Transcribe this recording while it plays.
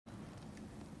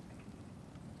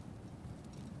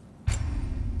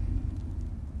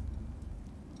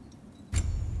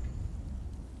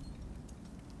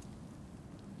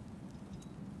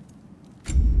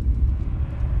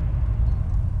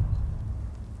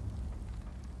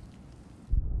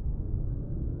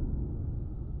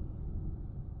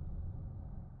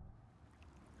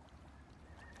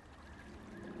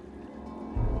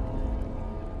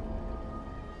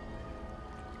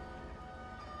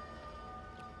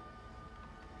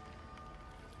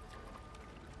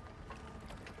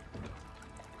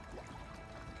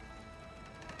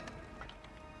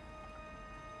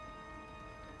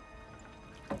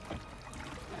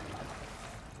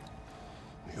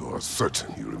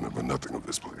certain you remember nothing of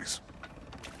this place.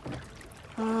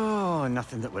 Oh,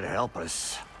 nothing that would help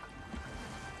us.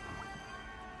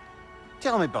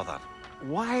 Tell me, brother,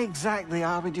 why exactly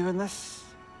are we doing this?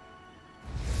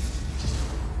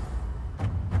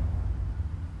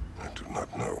 I do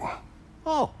not know.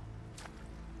 Oh,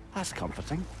 that's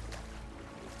comforting.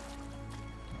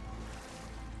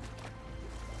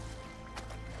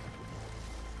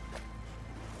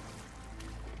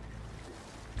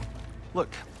 Look,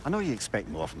 I know you expect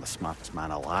more from the smartest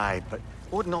man alive, but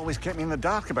Odin always kept me in the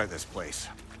dark about this place.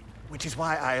 Which is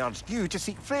why I urged you to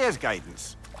seek Freya's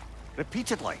guidance.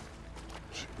 Repeatedly.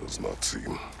 She does not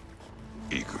seem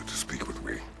eager to speak with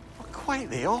me. Well, quite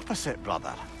the opposite,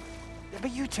 brother. Yeah,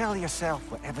 but you tell yourself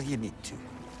whatever you need to.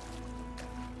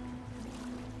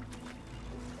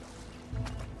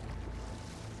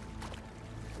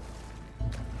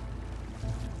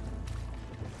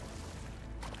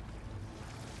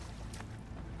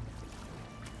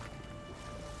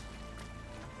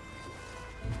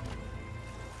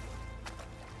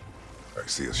 I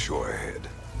see a shore ahead.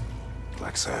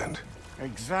 Black sand.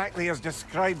 Exactly as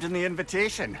described in the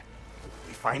invitation.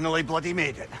 We finally bloody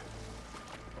made it.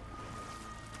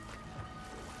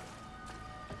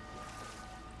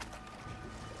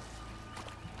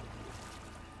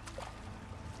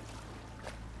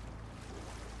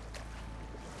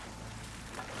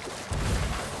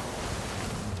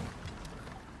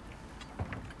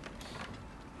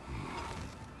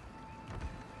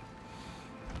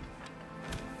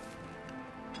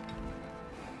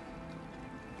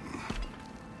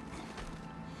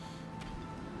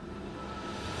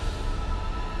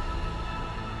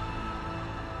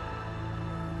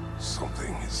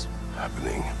 Something is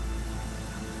happening.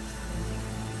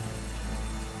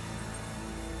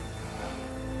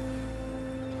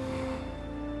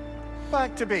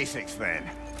 Back to basics, then.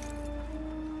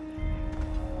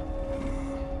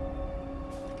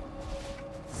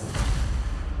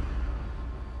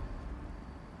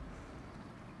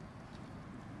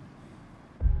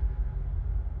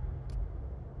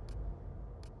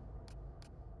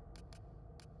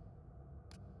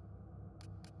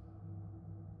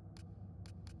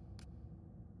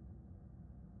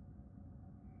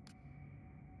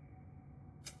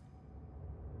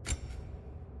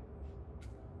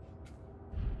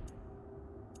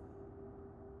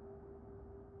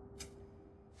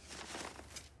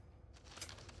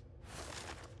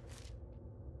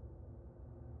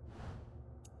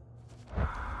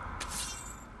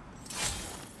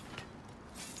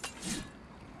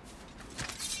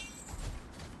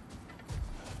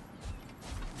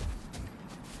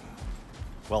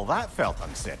 Well, that felt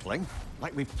unsettling.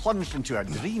 Like we plunged into a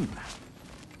dream.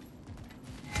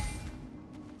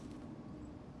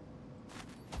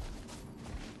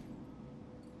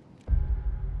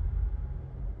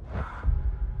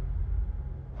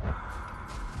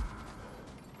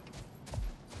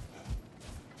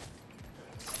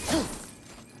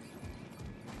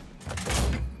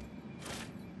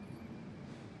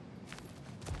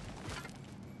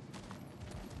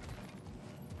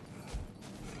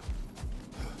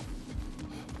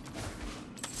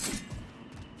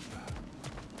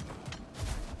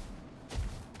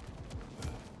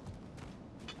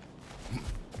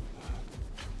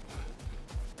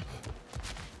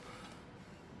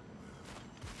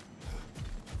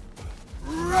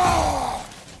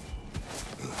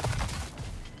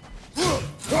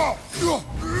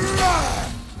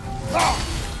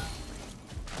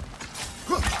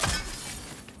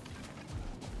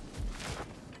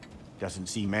 Doesn't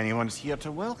seem anyone's here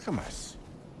to welcome us.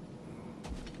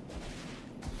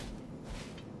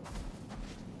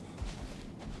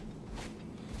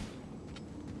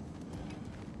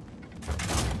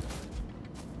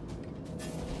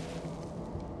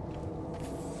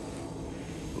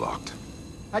 Locked.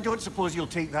 I don't suppose you'll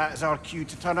take that as our cue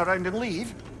to turn around and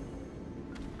leave?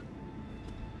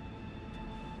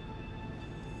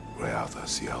 Reatha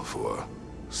Sialfor,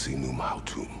 Sinum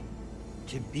Hautum.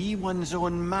 To be one's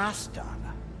own master.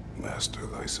 Master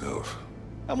thyself.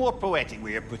 A more poetic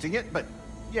way of putting it, but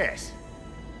yes.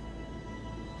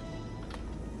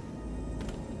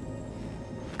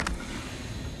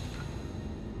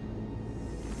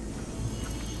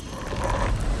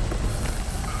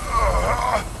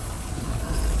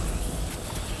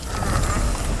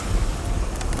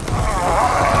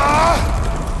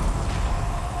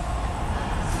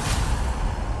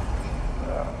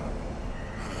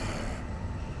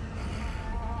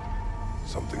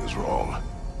 Something is wrong.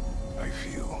 I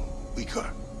feel weaker.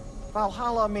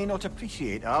 Valhalla may not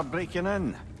appreciate our breaking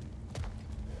in.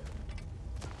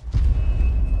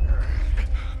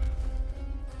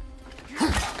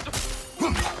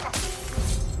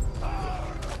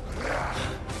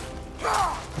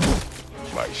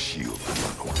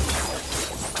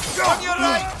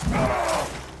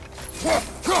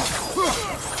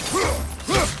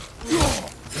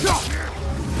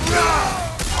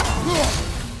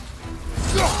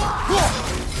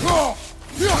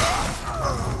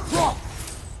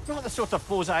 sort of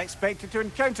foes I expected to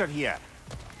encounter here.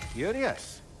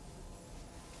 Curious.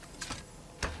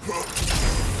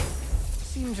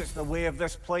 Seems it's the way of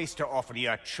this place to offer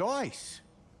you a choice.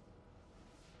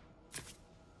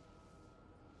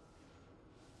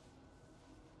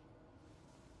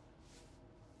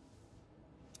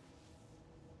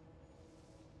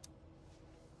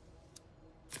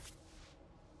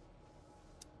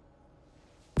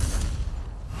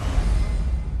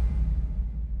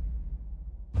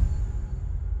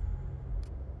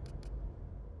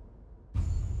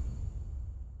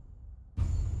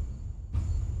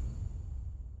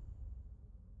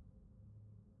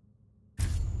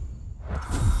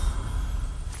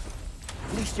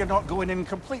 At least you're not going in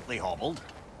completely hobbled.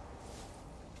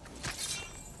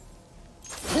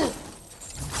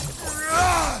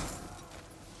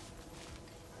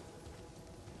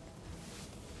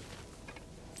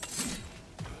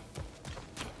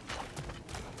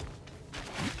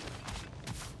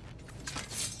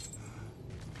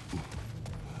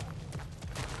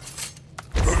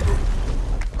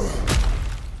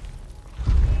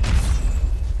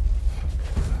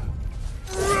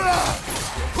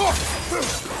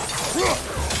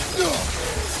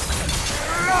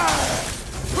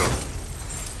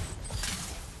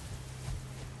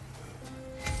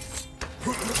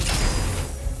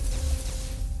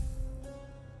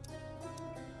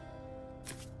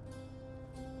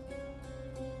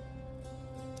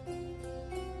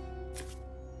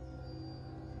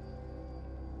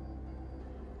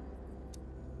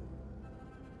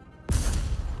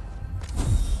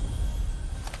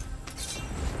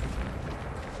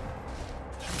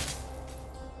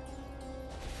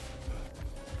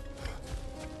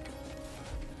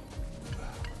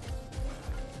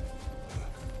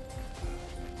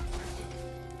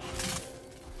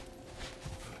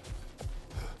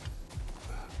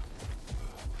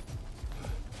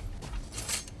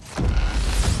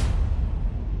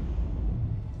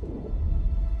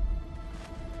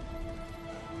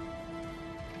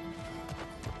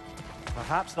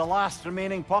 Perhaps the last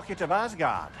remaining pocket of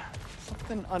Asgard.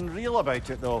 Something unreal about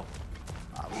it, though.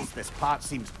 At least this part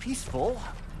seems peaceful.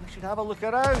 We should have a look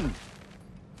around.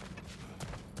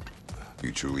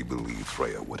 You truly believe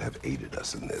Freya would have aided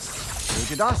us in this?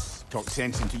 Aided us, talked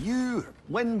sense into you.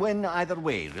 Win-win either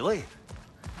way, really.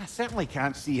 I certainly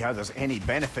can't see how there's any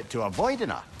benefit to avoiding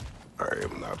her. I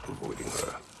am not avoiding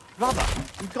her. Brother,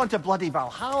 you've gone to bloody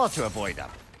Valhalla to avoid her.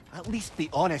 At least be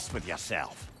honest with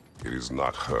yourself. It is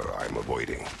not her I'm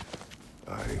avoiding.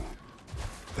 I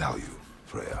value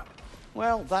Freya.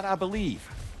 Well, that I believe.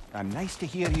 And nice to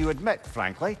hear you admit,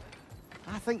 frankly.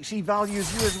 I think she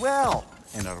values you as well,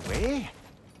 in her way.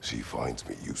 She finds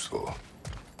me useful.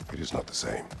 It is not the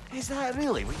same. Is that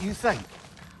really what you think?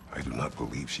 I do not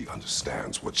believe she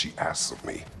understands what she asks of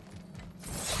me.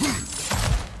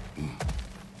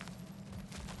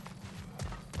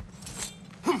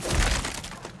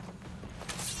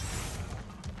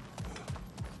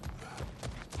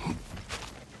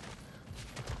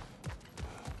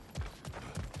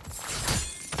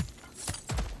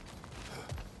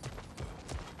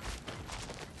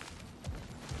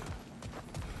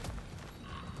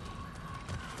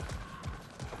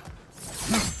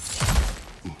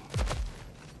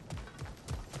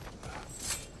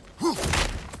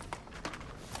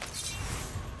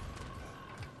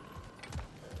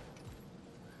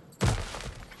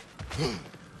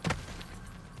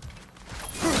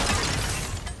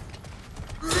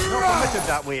 Not permitted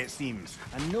that way, it seems,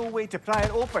 and no way to pry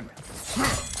it open.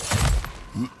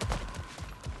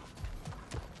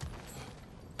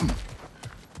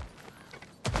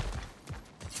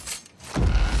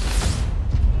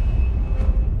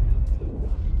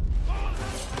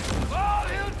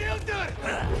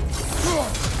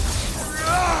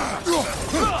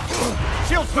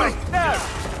 Shield strike, now!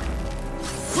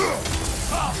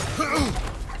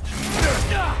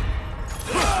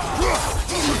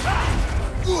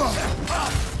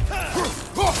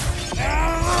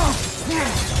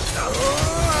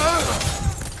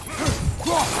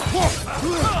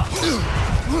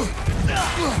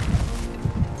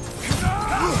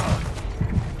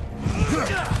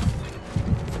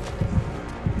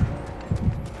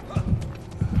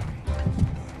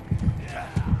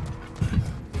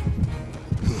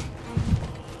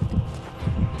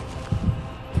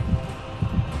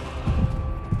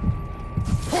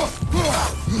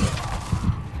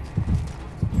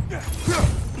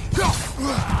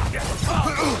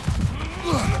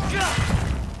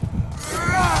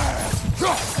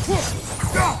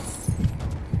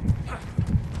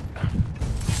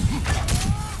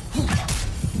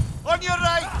 On your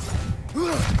right!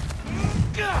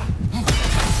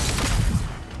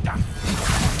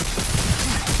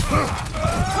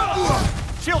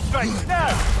 Shield strike,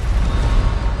 now!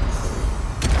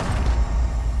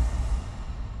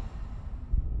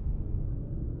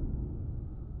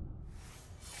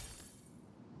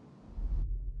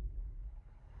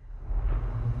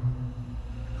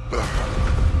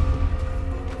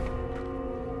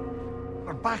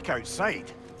 We're back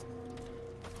outside.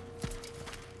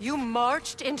 You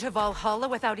marched into Valhalla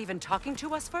without even talking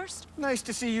to us first? Nice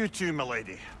to see you too,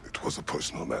 milady. It was a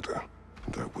personal matter,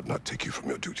 and I would not take you from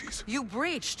your duties. You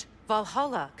breached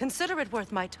Valhalla. Consider it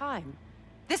worth my time.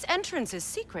 This entrance is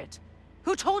secret.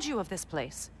 Who told you of this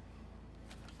place?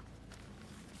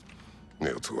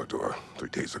 Nailed to our door 3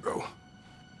 days ago.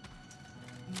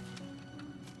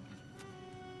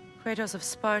 Kratos of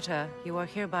Sparta, you are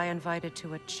hereby invited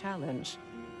to a challenge.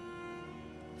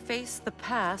 Face the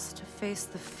past, face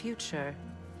the future.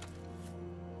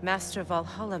 Master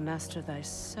Valhalla, master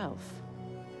thyself.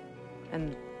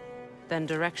 And then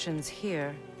directions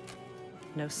here,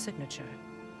 no signature.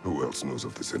 Who else knows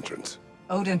of this entrance?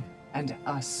 Odin and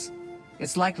us.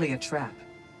 It's likely a trap.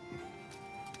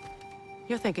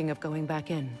 You're thinking of going back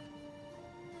in.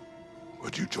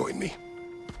 Would you join me?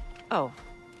 Oh,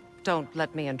 don't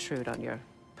let me intrude on your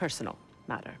personal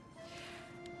matter.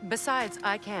 Besides,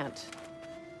 I can't.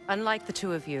 Unlike the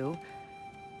two of you,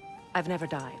 I've never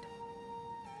died.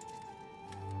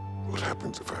 What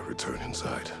happens if I return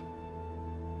inside?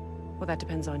 Well, that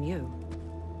depends on you.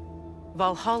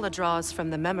 Valhalla draws from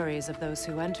the memories of those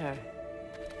who enter.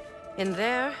 In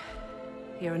there,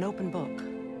 you're an open book.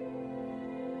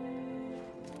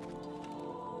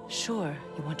 Sure,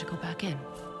 you want to go back in.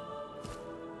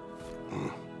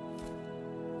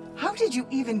 How did you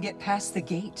even get past the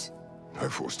gate? I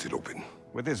forced it open.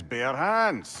 With his bare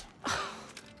hands.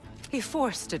 He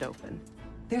forced it open.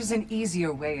 There's an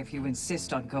easier way if you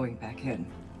insist on going back in.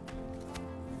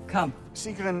 Come.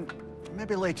 Sigrun,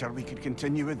 maybe later we could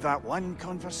continue with that one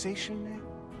conversation, eh?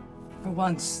 For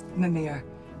once, Mimir,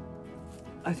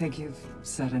 I think you've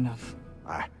said enough.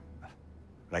 Aye.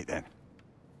 Right then.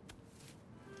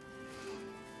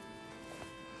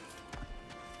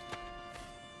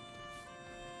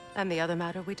 And the other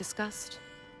matter we discussed?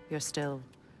 You're still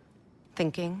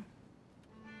thinking,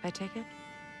 I take it?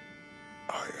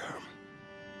 I am.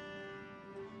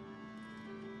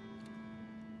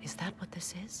 Is that what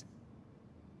this is?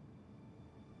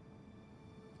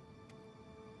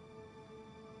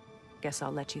 Guess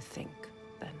I'll let you think,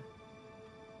 then.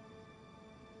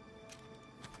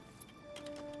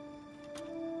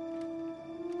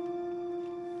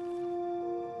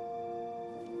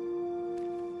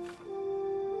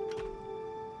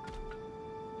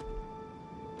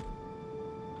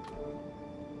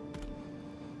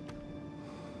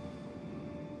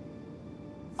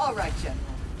 All right, General.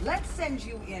 Let's send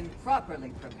you in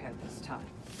properly prepared this time.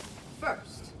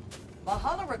 First,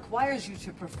 Valhalla requires you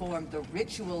to perform the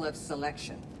ritual of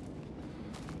selection.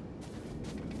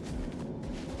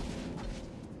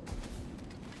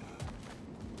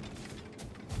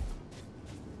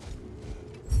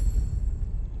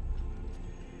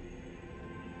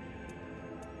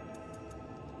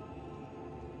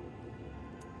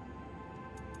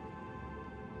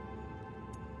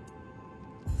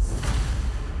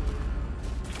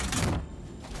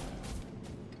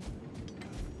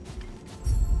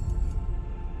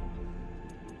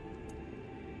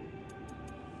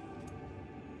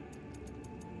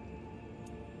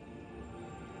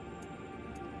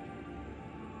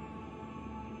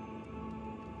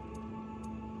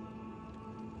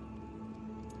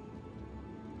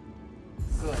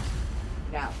 Good.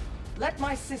 Now, let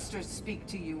my sisters speak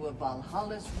to you of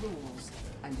Valhalla's rules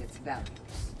and its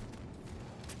values.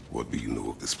 What do you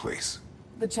know of this place?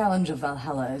 The challenge of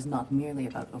Valhalla is not merely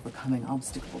about overcoming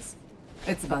obstacles.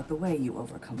 It's about the way you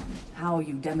overcome them, how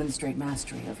you demonstrate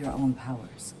mastery of your own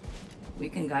powers. We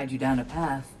can guide you down a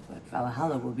path, but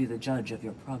Valhalla will be the judge of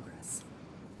your progress.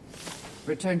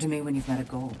 Return to me when you've met a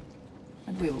goal,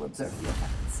 and we will observe the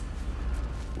effects.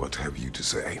 What have you to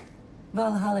say?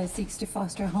 Valhalla seeks to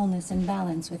foster wholeness and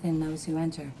balance within those who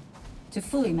enter. To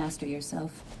fully master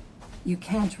yourself, you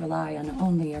can't rely on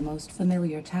only your most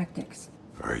familiar tactics.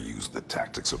 I use the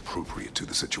tactics appropriate to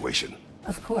the situation.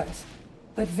 Of course,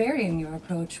 but varying your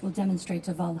approach will demonstrate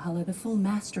to Valhalla the full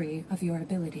mastery of your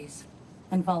abilities,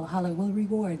 and Valhalla will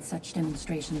reward such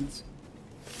demonstrations.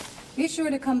 Be sure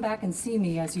to come back and see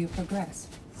me as you progress.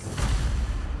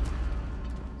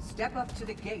 Step up to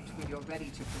the gate when you're ready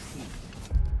to proceed.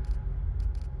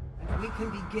 And we can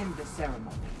begin the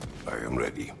ceremony. I am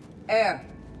ready.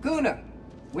 Gunnar,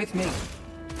 with me.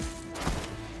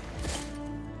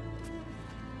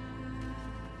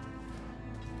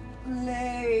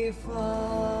 Leifa.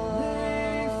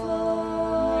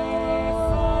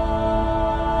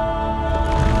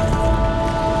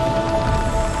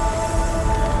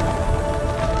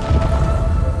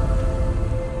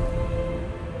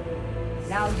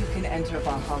 enter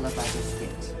Valhalla by this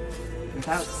gate,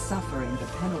 without suffering the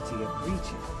penalty of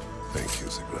breaching. Thank you,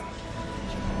 Sigmund.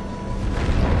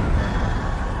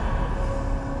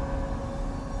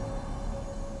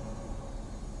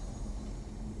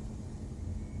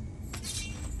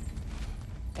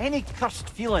 Any cursed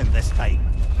feeling this time?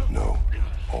 No,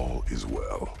 all is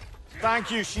well. Thank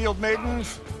you, shield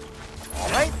maidens. All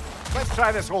right, let's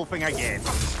try this whole thing again.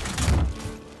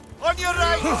 On your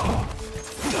right!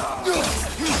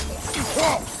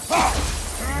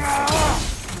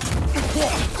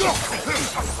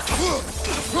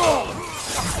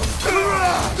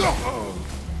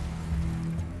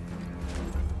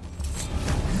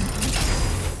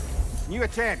 New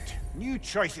attempt, new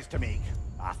choices to make.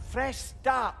 A fresh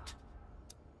start.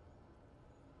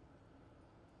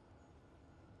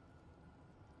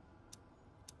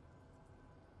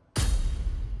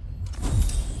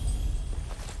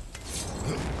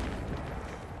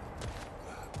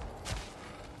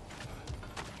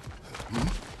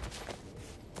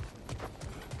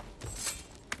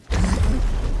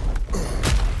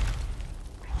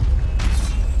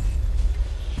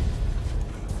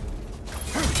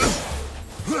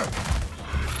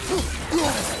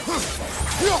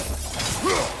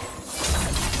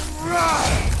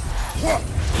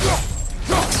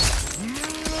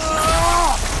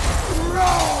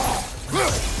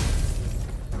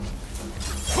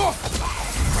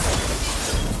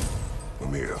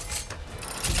 Mimir,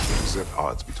 is there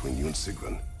odds between you and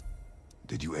Sigrun?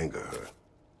 Did you anger her?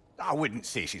 I wouldn't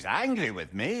say she's angry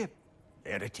with me.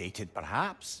 Irritated,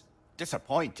 perhaps.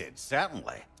 Disappointed,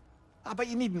 certainly. But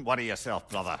you needn't worry yourself,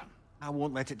 brother. I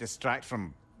won't let it distract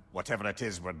from whatever it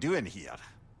is we're doing here.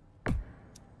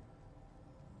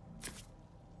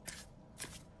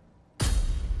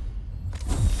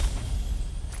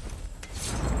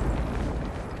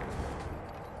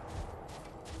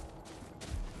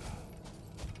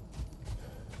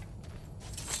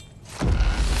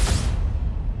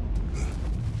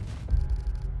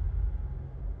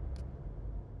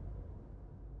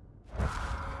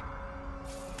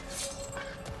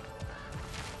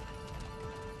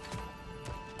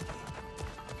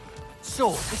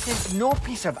 So, this is no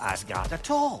piece of Asgard at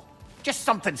all. Just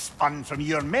something spun from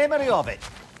your memory of it.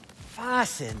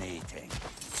 Fascinating.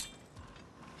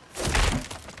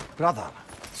 Brother,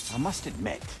 I must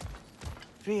admit,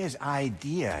 Freya's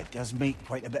idea does make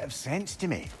quite a bit of sense to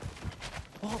me.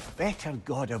 What better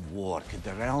god of war could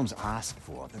the realms ask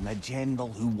for than the general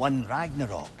who won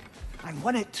Ragnarok? And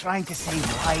won it trying to save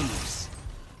lives.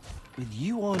 With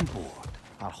you on board,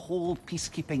 our whole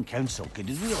peacekeeping council could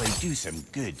really do some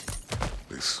good.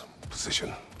 This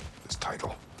position, this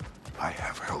title, I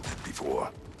have held it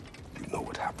before. You know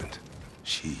what happened.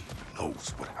 She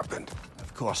knows what happened.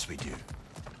 Of course we do.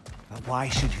 But why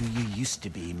should who you used to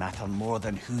be matter more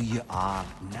than who you are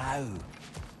now?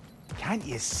 Can't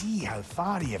you see how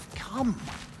far you've come?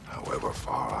 However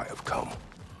far I have come,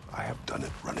 I have done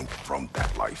it running from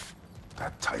that life,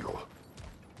 that title,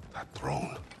 that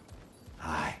throne.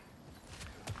 Aye.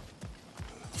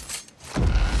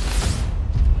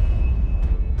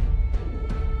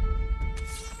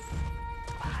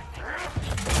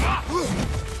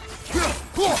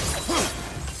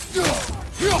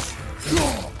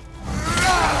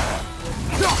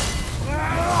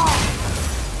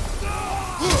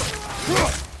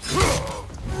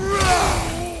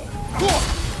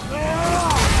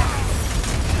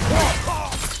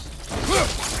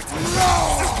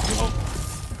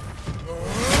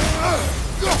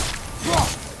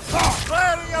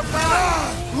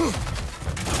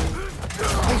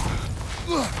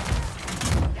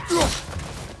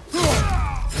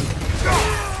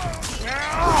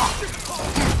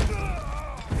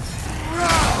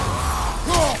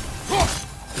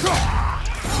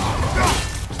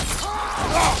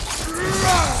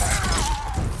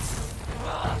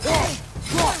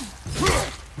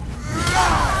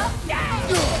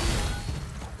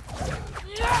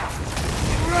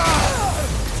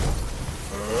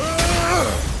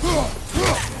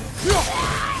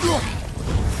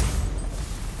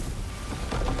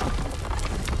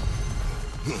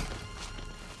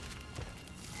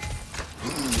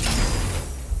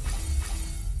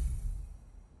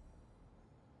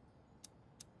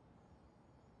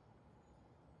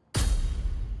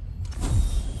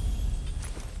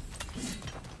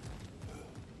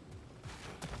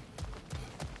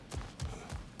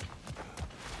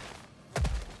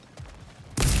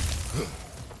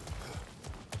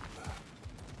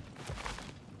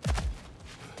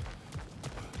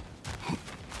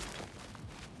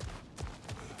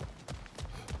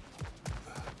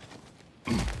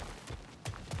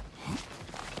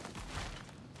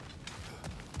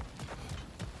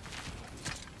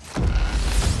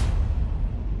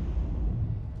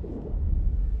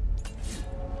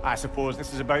 I suppose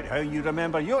this is about how you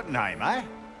remember Jotunheim, eh?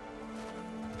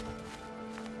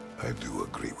 I do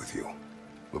agree with you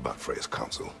about Freya's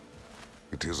council.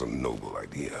 It is a noble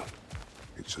idea.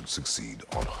 It should succeed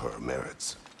on her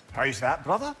merits. How's that,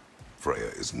 brother?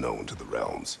 Freya is known to the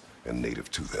realms and native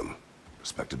to them,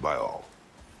 respected by all,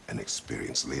 an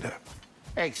experienced leader.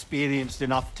 Experienced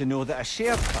enough to know that a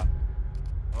shared power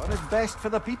is best for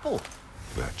the people.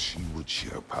 That she would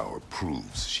share power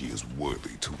proves she is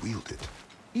worthy to wield it.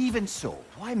 Even so,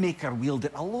 why make her wield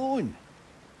it alone?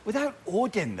 Without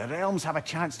Odin, the realms have a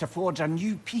chance to forge a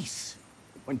new peace.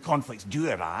 When conflicts do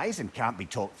arise and can't be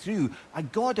talked through, a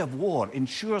god of war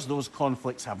ensures those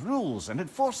conflicts have rules and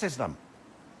enforces them.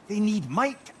 They need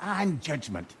might and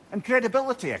judgment and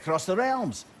credibility across the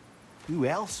realms. Who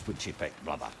else would she pick,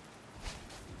 brother?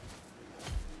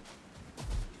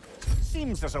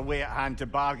 Seems there's a way at hand to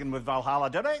bargain with Valhalla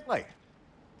directly.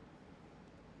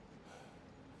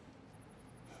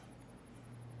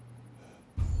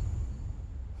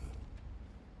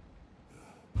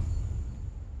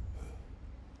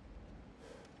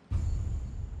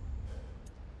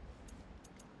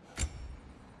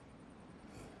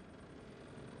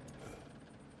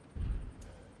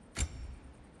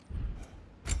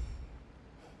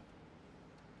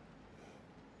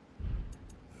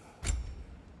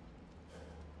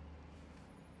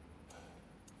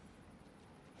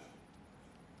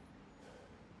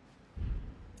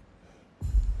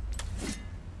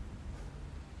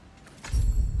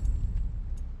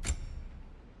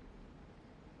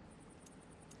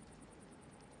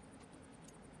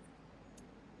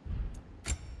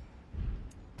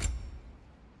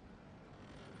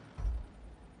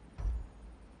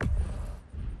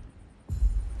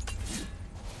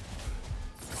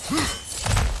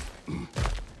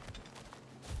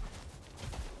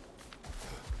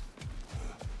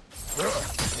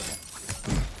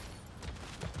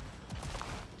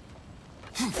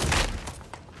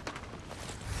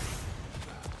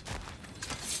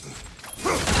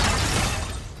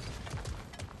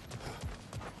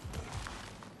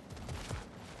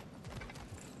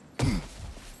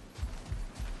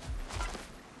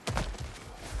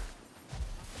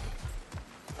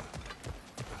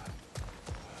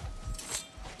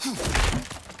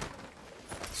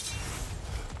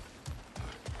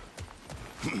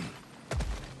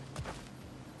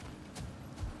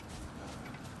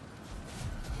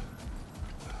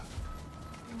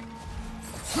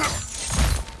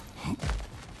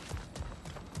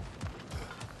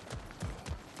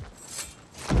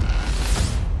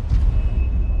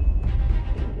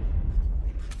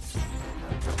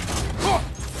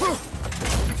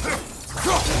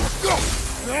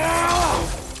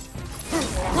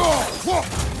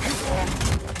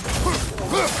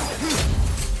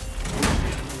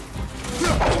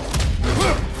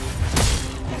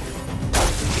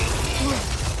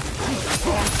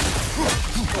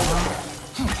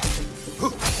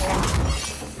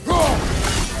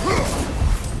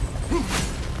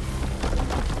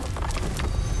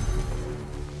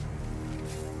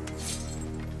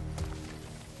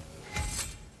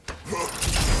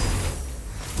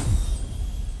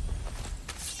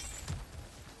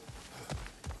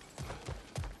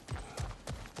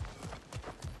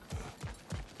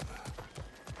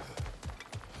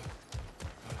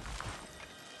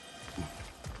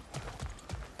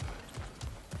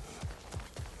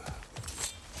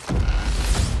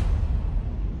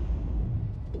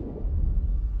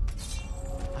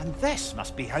 And this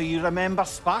must be how you remember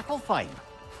Svartalfheim.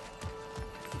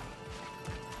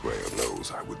 Freya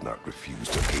knows I would not refuse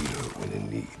to aid her when in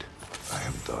need. I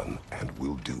have done and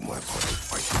will do my part to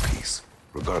fight for peace,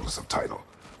 regardless of title,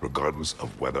 regardless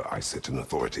of whether I sit in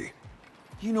authority.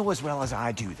 You know as well as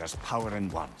I do there's power in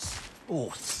words.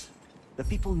 Oaths. The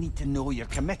people need to know you're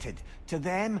committed to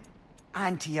them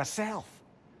and to yourself.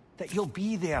 That you'll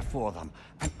be there for them,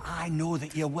 and I know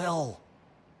that you will.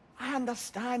 I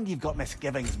understand you've got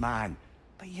misgivings, man,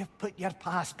 but you've put your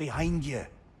past behind you.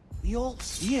 We all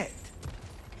see it.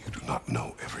 You do not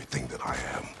know everything that I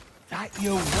am. That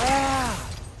you were!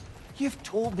 You've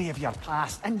told me of your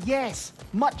past, and yes,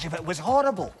 much of it was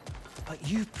horrible. But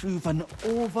you've proven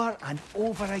over and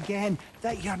over again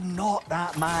that you're not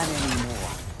that man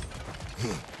anymore.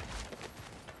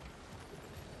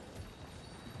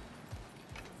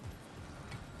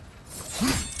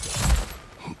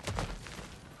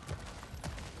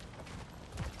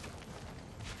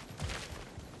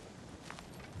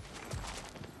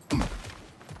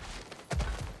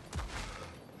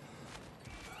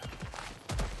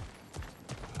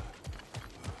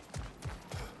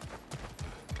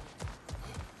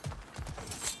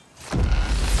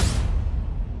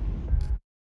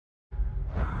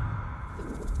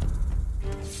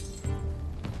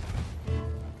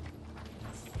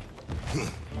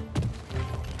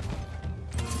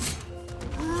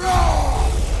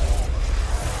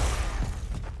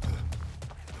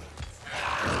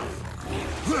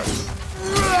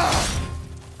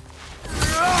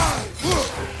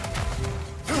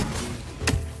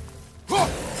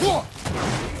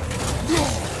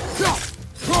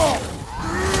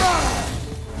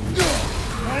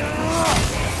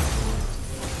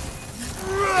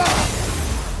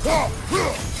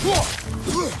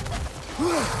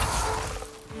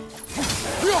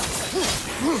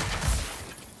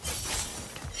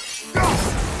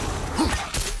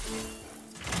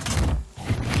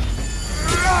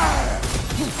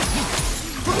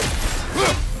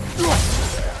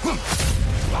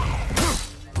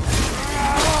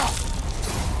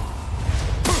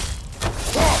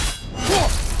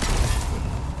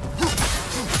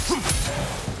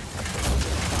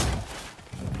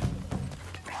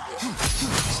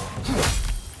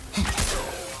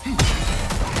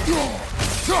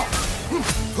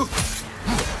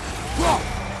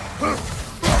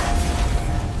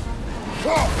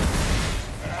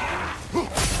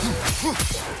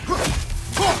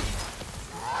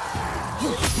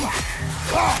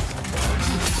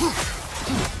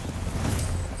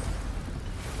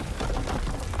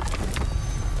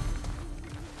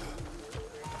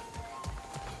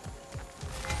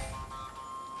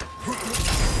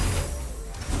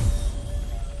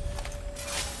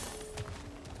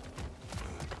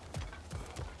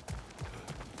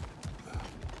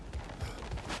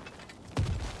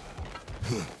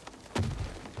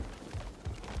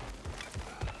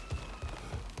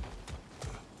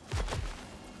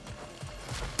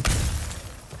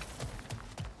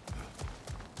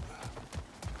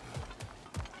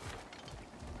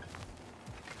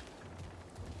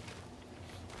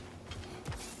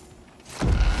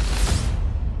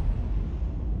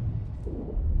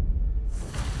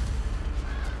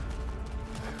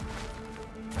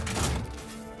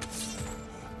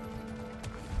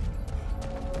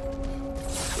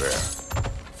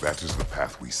 That is the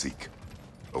path we seek.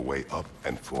 A way up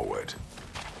and forward.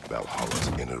 Valhalla's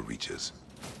inner reaches.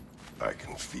 I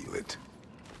can feel it.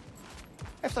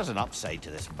 If there's an upside to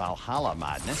this Valhalla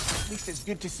madness, at least it's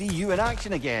good to see you in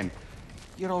action again.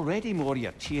 You're already more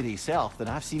your cheery self than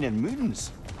I've seen in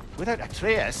moons. Without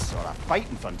Atreus, or a fight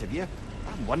in front of you,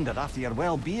 I'm wondered after your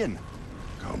well-being.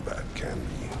 Combat can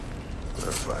be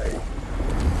terrifying.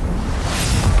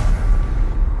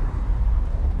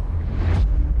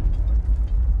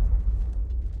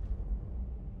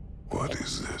 What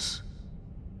is this?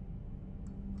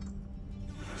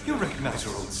 You recognize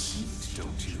your old seat,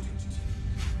 don't you?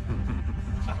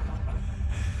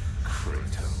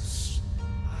 Kratos.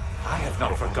 I have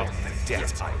not forgotten the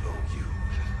debt I owe you.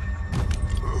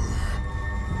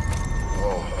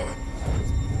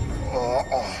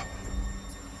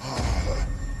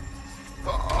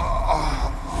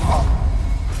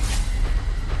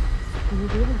 Do you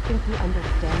really think he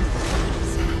understands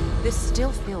this? This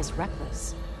still feels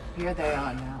reckless. Here they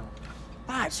are now.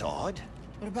 That's odd.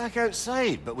 We're back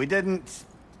outside, but we didn't...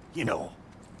 you know.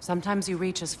 Sometimes you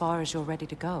reach as far as you're ready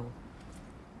to go.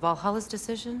 Valhalla's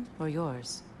decision, or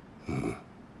yours?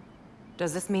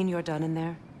 Does this mean you're done in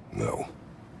there? No.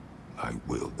 I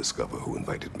will discover who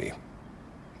invited me.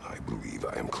 I believe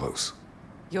I am close.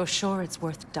 You're sure it's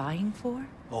worth dying for?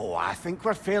 Oh, I think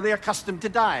we're fairly accustomed to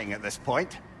dying at this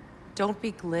point. Don't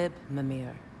be glib,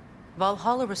 Mimir.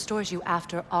 Valhalla restores you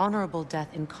after honorable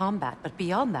death in combat, but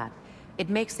beyond that, it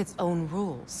makes its own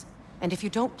rules. And if you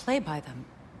don't play by them...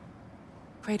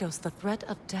 Kratos, the threat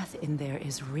of death in there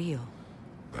is real.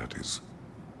 That is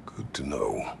good to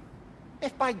know.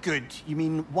 If by good, you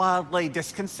mean wildly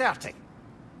disconcerting.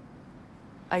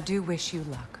 I do wish you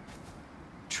luck.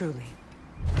 Truly.